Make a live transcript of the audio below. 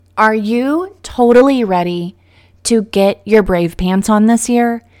Are you totally ready to get your brave pants on this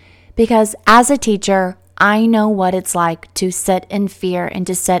year? Because as a teacher, I know what it's like to sit in fear and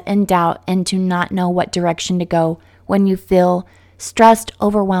to sit in doubt and to not know what direction to go when you feel stressed,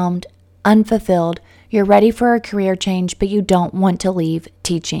 overwhelmed, unfulfilled. You're ready for a career change, but you don't want to leave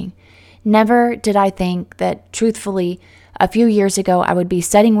teaching. Never did I think that, truthfully, a few years ago, I would be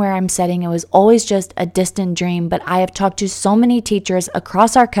sitting where I'm sitting. It was always just a distant dream, but I have talked to so many teachers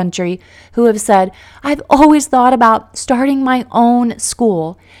across our country who have said, I've always thought about starting my own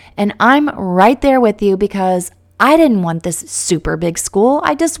school. And I'm right there with you because I didn't want this super big school.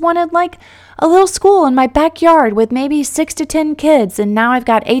 I just wanted like a little school in my backyard with maybe 6 to 10 kids. And now I've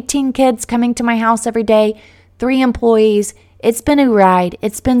got 18 kids coming to my house every day, 3 employees. It's been a ride.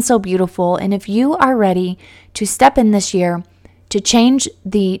 It's been so beautiful. And if you are ready to step in this year to change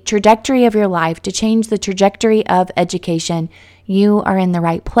the trajectory of your life, to change the trajectory of education, you are in the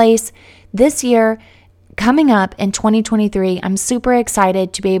right place. This year, coming up in 2023, I'm super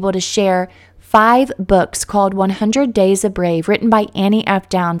excited to be able to share 5 books called 100 Days of Brave, written by Annie F.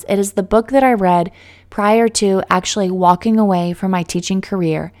 Downs. It is the book that I read prior to actually walking away from my teaching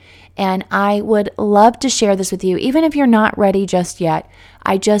career. And I would love to share this with you, even if you're not ready just yet.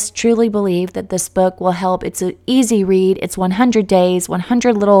 I just truly believe that this book will help. It's an easy read. It's 100 days,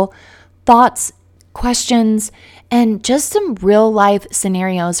 100 little thoughts, questions, and just some real life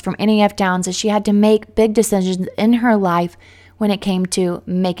scenarios from Annie F. Downs as she had to make big decisions in her life when it came to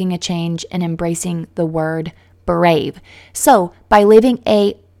making a change and embracing the word brave. So by leaving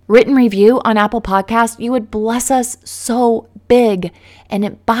a written review on Apple Podcasts, you would bless us so big.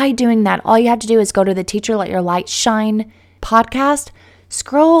 And by doing that, all you have to do is go to the Teacher Let Your Light Shine podcast,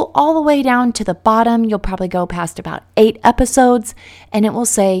 scroll all the way down to the bottom. You'll probably go past about 8 episodes, and it will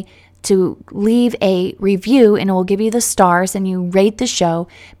say to leave a review, and it will give you the stars, and you rate the show.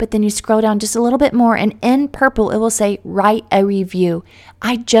 But then you scroll down just a little bit more, and in purple, it will say write a review.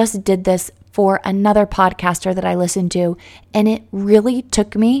 I just did this for another podcaster that I listened to, and it really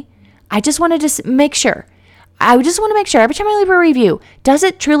took me. I just wanted to make sure. I just want to make sure every time I leave a review, does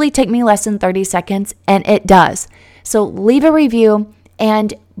it truly take me less than 30 seconds? And it does. So leave a review.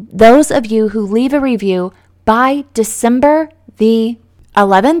 And those of you who leave a review by December the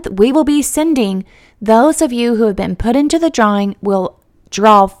 11th, we will be sending those of you who have been put into the drawing. We'll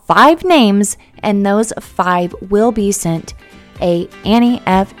draw 5 names, and those 5 will be sent a Annie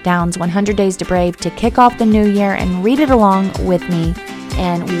F. Downs 100 Days to Brave to kick off the new year and read it along with me.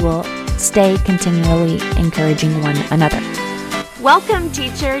 And we will stay continually encouraging one another. Welcome,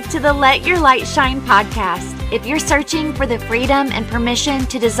 teacher, to the Let Your Light Shine podcast. If you're searching for the freedom and permission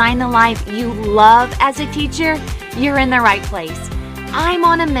to design the life you love as a teacher, you're in the right place. I'm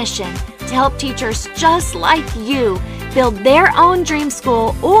on a mission to help teachers just like you build their own dream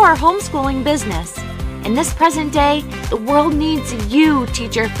school or homeschooling business. In this present day, the world needs you,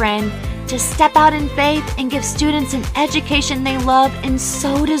 teacher friend, to step out in faith and give students an education they love and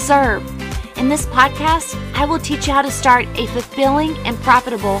so deserve. In this podcast, I will teach you how to start a fulfilling and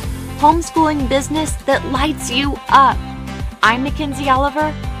profitable homeschooling business that lights you up. I'm Mackenzie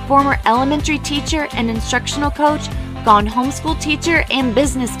Oliver, former elementary teacher and instructional coach, gone homeschool teacher and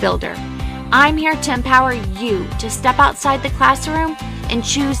business builder. I'm here to empower you to step outside the classroom and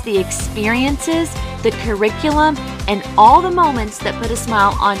choose the experiences, the curriculum, and all the moments that put a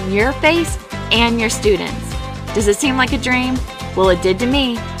smile on your face and your students. Does it seem like a dream? Well, it did to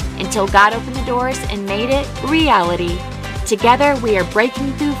me, until God opened the doors and made it reality. Together, we are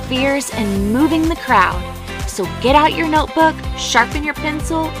breaking through fears and moving the crowd. So get out your notebook, sharpen your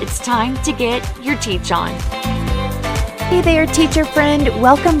pencil. It's time to get your teach on. Hey there, teacher friend.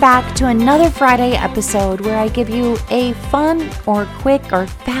 Welcome back to another Friday episode where I give you a fun or quick or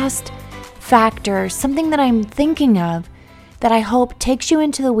fast fact or something that I'm thinking of that I hope takes you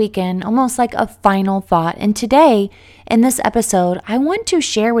into the weekend, almost like a final thought. And today, in this episode, I want to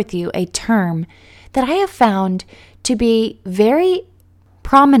share with you a term that I have found to be very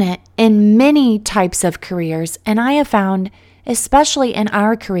prominent in many types of careers. And I have found, especially in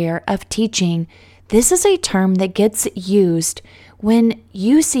our career of teaching, this is a term that gets used when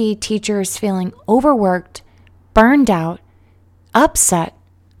you see teachers feeling overworked, burned out, upset,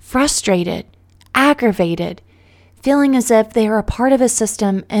 frustrated, aggravated, feeling as if they are a part of a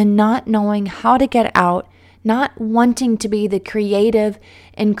system and not knowing how to get out, not wanting to be the creative,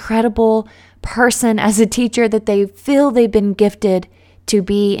 incredible person as a teacher that they feel they've been gifted to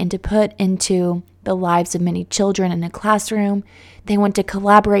be and to put into the lives of many children in a classroom. They want to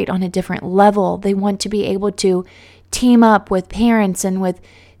collaborate on a different level. They want to be able to team up with parents and with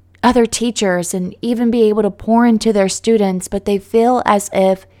other teachers and even be able to pour into their students, but they feel as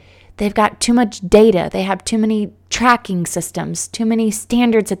if they've got too much data. They have too many tracking systems, too many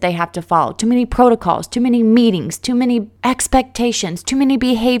standards that they have to follow, too many protocols, too many meetings, too many expectations, too many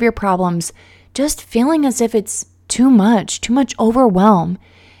behavior problems, just feeling as if it's too much overwhelm.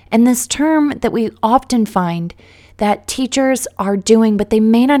 And this term that we often find that teachers are doing, but they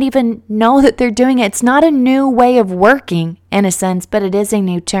may not even know that they're doing it. It's not a new way of working in a sense, but it is a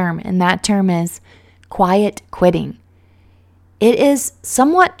new term. And that term is quiet quitting. It is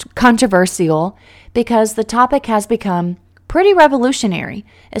somewhat controversial because the topic has become pretty revolutionary,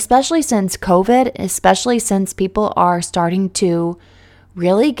 especially since COVID, especially since people are starting to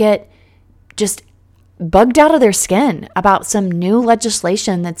really get just bugged out of their skin about some new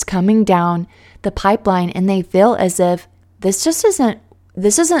legislation that's coming down the pipeline, and they feel as if this isn't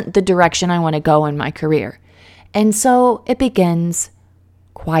the direction I want to go in my career. And so it begins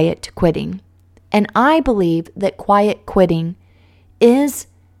quiet quitting. And I believe that quiet quitting is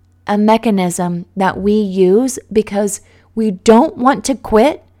a mechanism that we use because we don't want to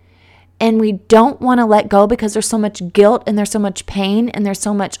quit and we don't want to let go because there's so much guilt and there's so much pain and there's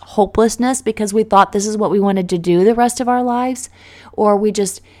so much hopelessness because we thought this is what we wanted to do the rest of our lives, or we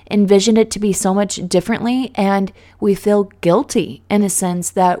just envisioned it to be so much differently and we feel guilty in a sense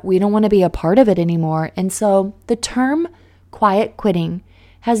that we don't want to be a part of it anymore. And so the term quiet quitting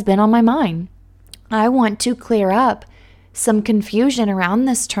has been on my mind. I want to clear up some confusion around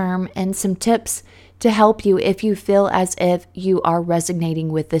this term and some tips to help you if you feel as if you are resonating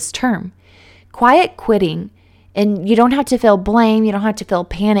with this term. Quiet quitting, and you don't have to feel blame, you don't have to feel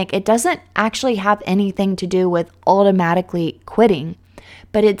panic. It doesn't actually have anything to do with automatically quitting,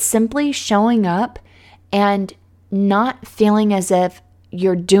 but it's simply showing up and not feeling as if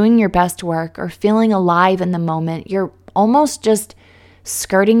you're doing your best work or feeling alive in the moment. You're almost just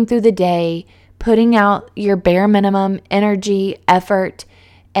skirting through the day, putting out your bare minimum energy, effort,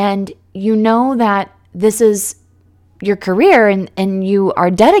 and you know that this is your career and you are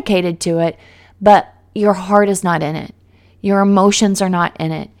dedicated to it, but your heart is not in it. Your emotions are not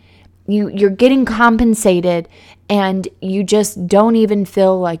in it. You're getting compensated and you just don't even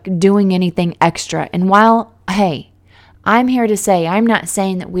feel like doing anything extra. And while, hey, I'm here to say, I'm not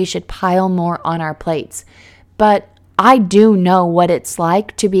saying that we should pile more on our plates, but I do know what it's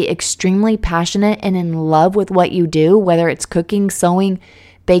like to be extremely passionate and in love with what you do, whether it's cooking, sewing,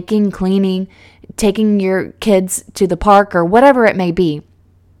 baking, cleaning, taking your kids to the park, or whatever it may be.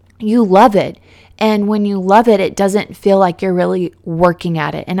 You love it. And when you love it, it doesn't feel like you're really working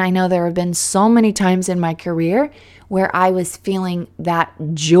at it. And I know there have been so many times in my career where I was feeling that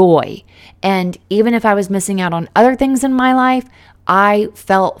joy. And even if I was missing out on other things in my life, I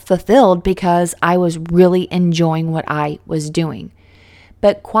felt fulfilled because I was really enjoying what I was doing.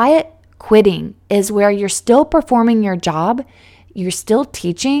 But quiet quitting is where you're still performing your job, you're still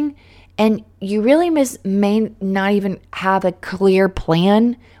teaching, and you really may not even have a clear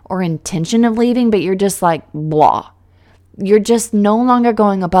plan or intention of leaving, but you're just like, blah. You're just no longer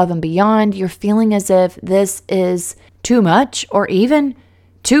going above and beyond. You're feeling as if this is too much or even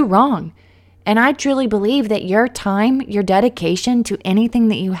too wrong. And I truly believe that your time, your dedication to anything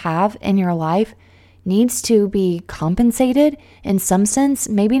that you have in your life needs to be compensated in some sense,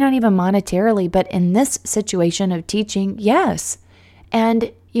 maybe not even monetarily, but in this situation of teaching, yes.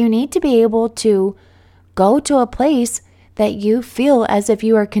 And you need to be able to go to a place that you feel as if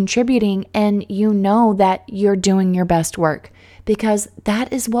you are contributing and you know that you're doing your best work, because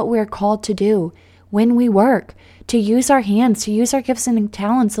that is what we're called to do when we work, to use our hands, to use our gifts and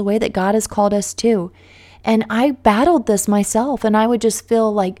talents the way that God has called us to. And I battled this myself, and I would just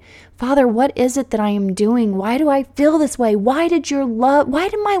feel like, Father, what is it that I am doing? Why do I feel this way? Why did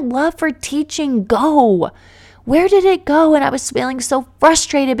my love for teaching go? Where did it go? And I was feeling so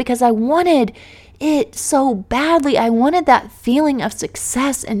frustrated because I wanted it so badly. I wanted that feeling of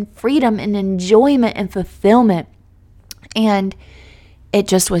success and freedom and enjoyment and fulfillment. And it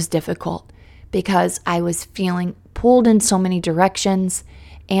just was difficult because I was feeling pulled in so many directions.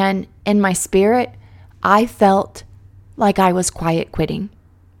 And in my spirit, I felt like I was quiet quitting.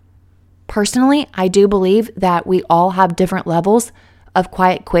 Personally, I do believe that we all have different levels of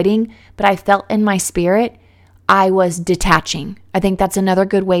quiet quitting, but I felt in my spirit I was detaching. I think that's another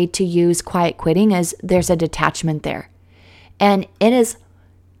good way to use quiet quitting, is there's a detachment there. And it is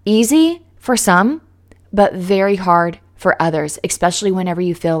easy for some, but very hard for others, especially whenever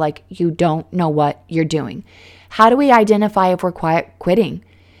you feel like you don't know what you're doing. How do we identify if we're quiet quitting?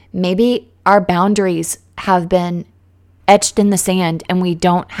 Maybe our boundaries have been etched in the sand and we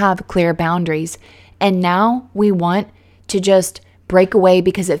don't have clear boundaries. And now we want to just break away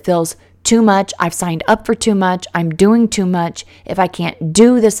because it feels too much. I've signed up for too much. I'm doing too much. If I can't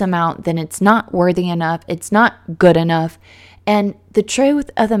do this amount, then it's not worthy enough. It's not good enough. And the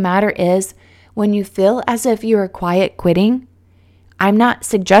truth of the matter is, when you feel as if you are quiet quitting, I'm not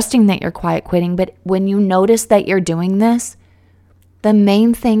suggesting that you're quiet quitting, but when you notice that you're doing this, the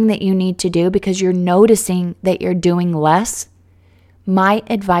main thing that you need to do, because you're noticing that you're doing less, my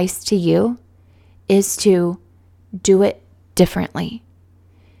advice to you is to do it differently.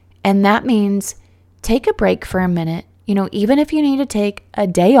 And that means take a break for a minute, even if you need to take a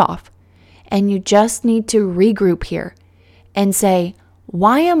day off and you just need to regroup here and say,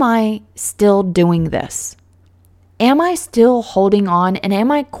 why am I still doing this? Am I still holding on, and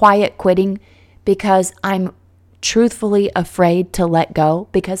am I quiet quitting because I'm truthfully afraid to let go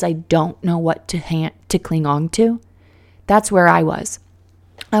because I don't know what to cling on to? That's where I was.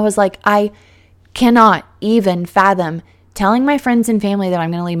 I was like, I cannot even fathom telling my friends and family that I'm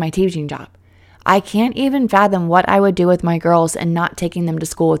going to leave my teaching job. I can't even fathom what I would do with my girls and not taking them to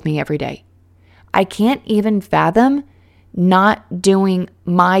school with me every day. I can't even fathom not doing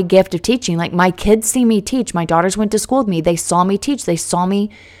my gift of teaching. Like, my kids see me teach. My daughters went to school with me. They saw me teach. They saw me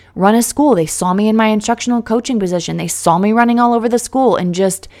run a school. They saw me in my instructional coaching position. They saw me running all over the school and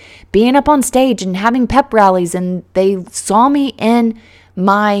just being up on stage and having pep rallies. And they saw me in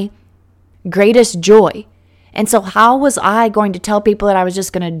my greatest joy. And so how was I going to tell people that I was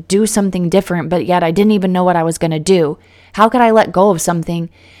just going to do something different, but yet I didn't even know what I was going to do? How could I let go of something?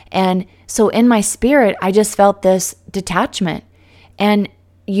 And so in my spirit, I just felt this detachment. And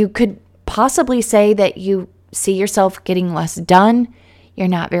you could possibly say that you see yourself getting less done. You're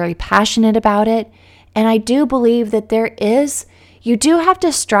not very passionate about it. And I do believe that you do have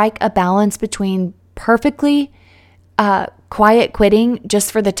to strike a balance between perfectly quiet quitting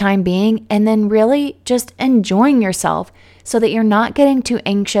just for the time being, and then really just enjoying yourself so that you're not getting too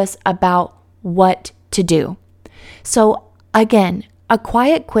anxious about what to do. So again, a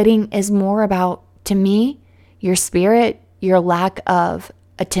quiet quitting is more about, to me, your spirit, your lack of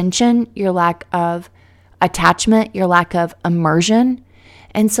attention, your lack of attachment, your lack of immersion.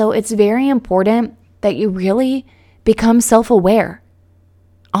 And so it's very important that you really become self-aware.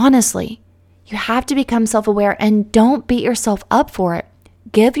 Honestly, you have to become self-aware, and don't beat yourself up for it.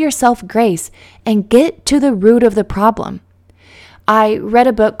 Give yourself grace and get to the root of the problem. I read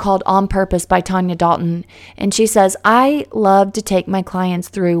a book called On Purpose by Tanya Dalton, and she says, I love to take my clients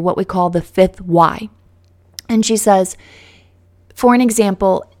through what we call the 5th why. And she says, for an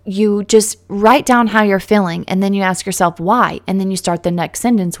example, you just write down how you're feeling, and then you ask yourself why, and then you start the next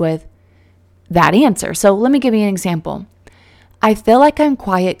sentence with that answer. So let me give you an example. I feel like I'm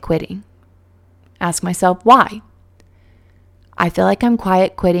quiet quitting. Ask myself why. I feel like I'm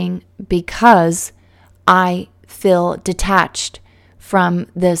quiet quitting because I feel detached from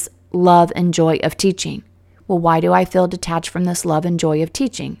this love and joy of teaching. Well, why do I feel detached from this love and joy of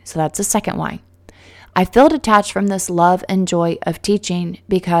teaching? So that's the second why. I feel detached from this love and joy of teaching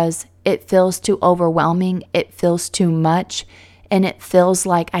because it feels too overwhelming, it feels too much, and it feels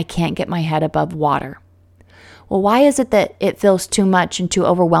like I can't get my head above water. Well, why is it that it feels too much and too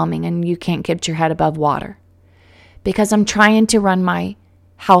overwhelming and you can't get your head above water? Because I'm trying to run my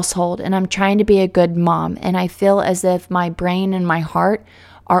household and I'm trying to be a good mom, and I feel as if my brain and my heart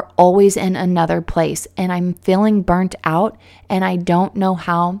are always in another place, and I'm feeling burnt out, and I don't know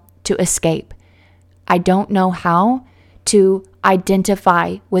how to escape. I don't know how to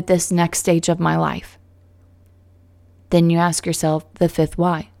identify with this next stage of my life. Then you ask yourself the 5th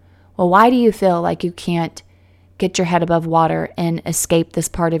why. Well, why do you feel like you can't get your head above water and escape this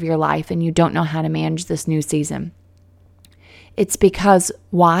part of your life, and you don't know how to manage this new season? It's because,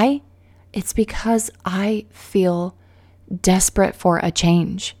 why? It's because I feel desperate for a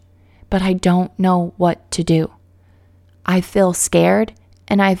change, but I don't know what to do. I feel scared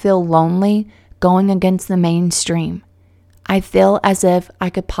and I feel lonely going against the mainstream. I feel as if I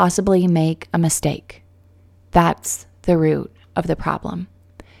could possibly make a mistake. That's the root of the problem.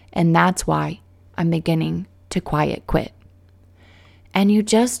 And that's why I'm beginning to quiet quit. And you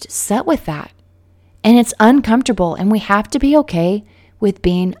just sit with that. And it's uncomfortable, and we have to be okay with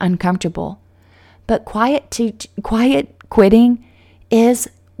being uncomfortable. But quiet quitting is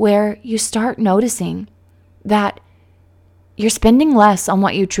where you start noticing that you're spending less on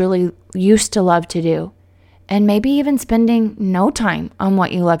what you truly used to love to do, and maybe even spending no time on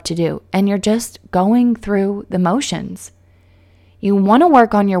what you love to do, and you're just going through the motions. You want to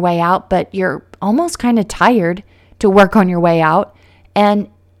work on your way out, but you're almost kind of tired to work on your way out, and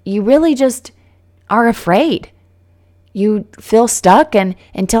you really just are afraid. You feel stuck, and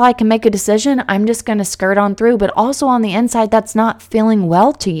until I can make a decision, I'm just going to skirt on through. But also on the inside, that's not feeling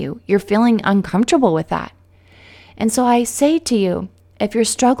well to you. You're feeling uncomfortable with that. And so I say to you, if you're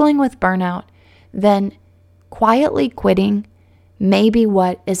struggling with burnout, then quietly quitting may be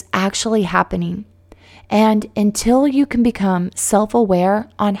what is actually happening. And until you can become self-aware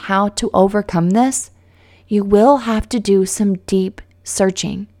on how to overcome this, you will have to do some deep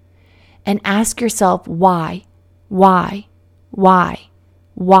searching and ask yourself why. And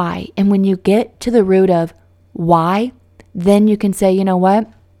when you get to the root of why, then you can say, you know what?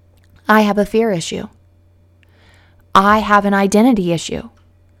 I have a fear issue. I have an identity issue.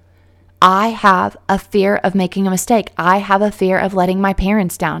 I have a fear of making a mistake. I have a fear of letting my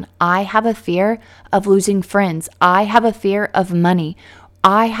parents down. I have a fear of losing friends. I have a fear of money.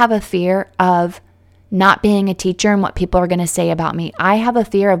 I have a fear of not being a teacher and what people are going to say about me. I have a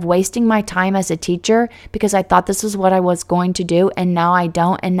fear of wasting my time as a teacher because I thought this was what I was going to do, and now I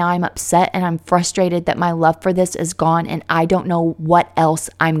don't, and now I'm upset and I'm frustrated that my love for this is gone and I don't know what else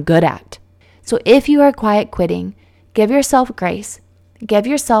I'm good at. So if you are quiet quitting, give yourself grace. Give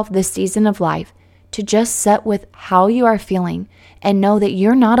yourself this season of life to just sit with how you are feeling and know that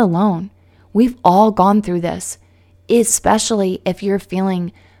you're not alone. We've all gone through this, especially if you're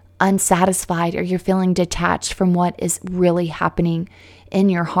feeling unsatisfied or you're feeling detached from what is really happening in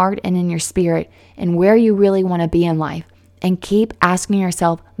your heart and in your spirit and where you really want to be in life. And keep asking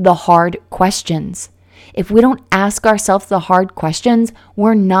yourself the hard questions. If we don't ask ourselves the hard questions,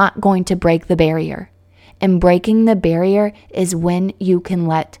 we're not going to break the barrier. And breaking the barrier is when you can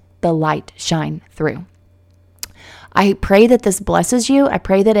let the light shine through. I pray that this blesses you. I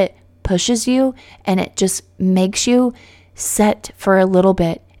pray that it pushes you and it just makes you sit for a little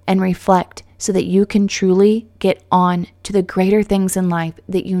bit and reflect so that you can truly get on to the greater things in life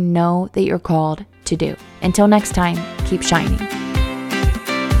that you know that you're called to do. Until next time, keep shining.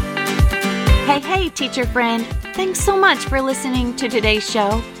 Hey, teacher friend. Thanks so much for listening to today's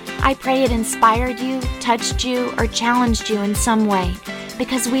show. I pray it inspired you, touched you, or challenged you in some way,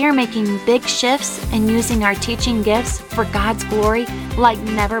 because we are making big shifts and using our teaching gifts for God's glory like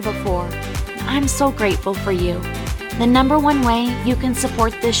never before. I'm so grateful for you. The number one way you can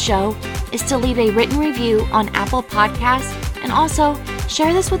support this show is to leave a written review on Apple Podcasts and also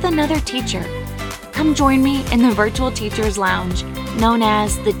share this with another teacher. Come join me in the Virtual Teachers Lounge, known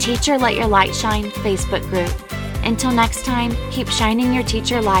as the Teacher Let Your Light Shine Facebook group. Until next time, keep shining your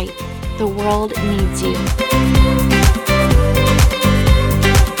teacher light. The world needs you.